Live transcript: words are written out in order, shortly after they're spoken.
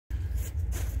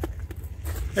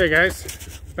Hey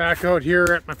guys, back out here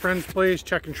at my friend's place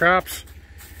checking traps,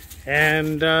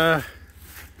 and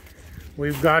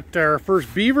we've got our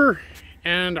first beaver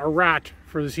and a rat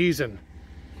for the season.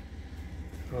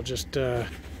 I'll just turn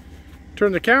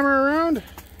the camera around.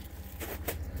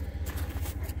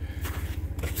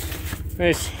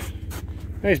 Nice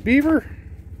beaver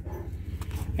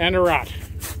and a rat,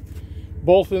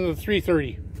 both in the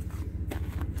 330.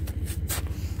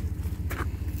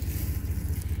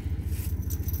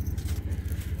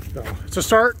 So it's a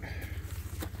start.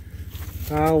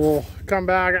 We'll come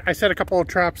back. I set a couple of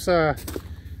traps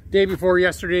day before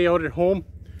yesterday out at home,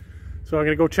 so I'm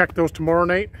gonna go check those tomorrow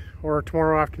night or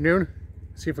tomorrow afternoon,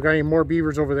 see if I got any more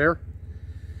beavers over there,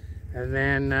 and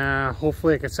then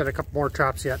hopefully I can set a couple more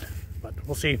traps yet, but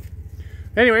we'll see.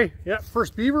 Anyway, yeah,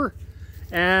 first beaver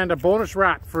and a bonus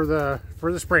rat for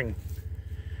the spring.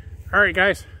 All right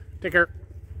guys, take care,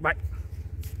 bye.